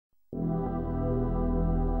I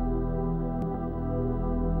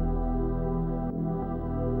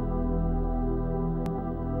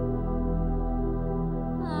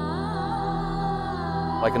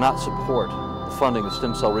cannot support the funding of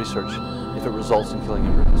stem cell research if it results in killing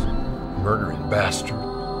embryos. Murdering bastard.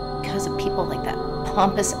 Because of people like that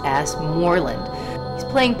pompous-ass Moreland. He's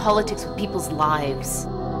playing politics with people's lives.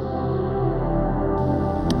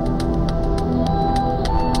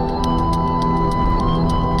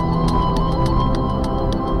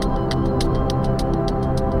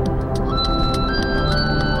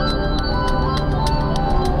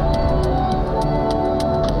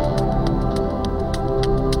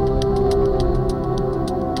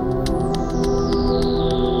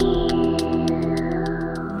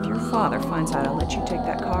 Father finds out I'll let you take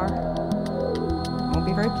that car, it won't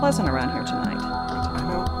be very pleasant around here tonight. I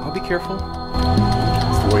know. I'll be careful.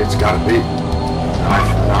 It's the way it's gotta be. Eye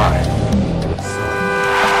for an eye.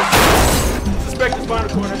 Suspect is spinal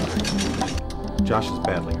cord injury. Josh is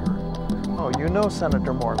badly hurt. Oh, you know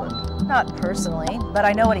Senator Moreland. Not personally, but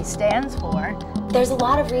I know what he stands for. There's a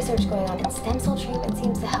lot of research going on, and stem cell treatment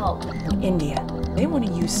seems to help. In India, they want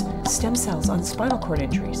to use stem cells on spinal cord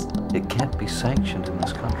injuries. It can't be sanctioned in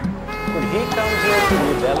this country. Could he come here to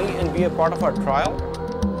New Delhi and be a part of our trial?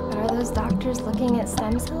 But are those doctors looking at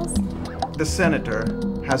stem cells? The senator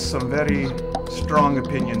has some very strong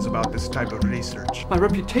opinions about this type of research. My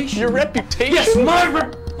reputation. Your reputation? Yes, my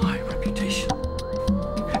reputation.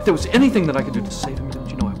 If there was anything that I could do to save him,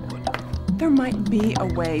 you know I would. There might be a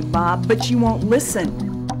way, Bob, but you won't listen.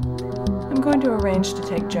 I'm going to arrange to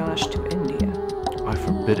take Josh to India. I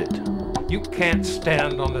forbid it. You can't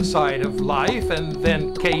stand on the side of life and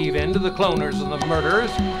then cave in to the cloners and the murderers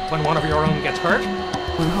when one of your own gets hurt.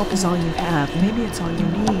 When hope is all you have, maybe it's all you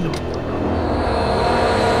need.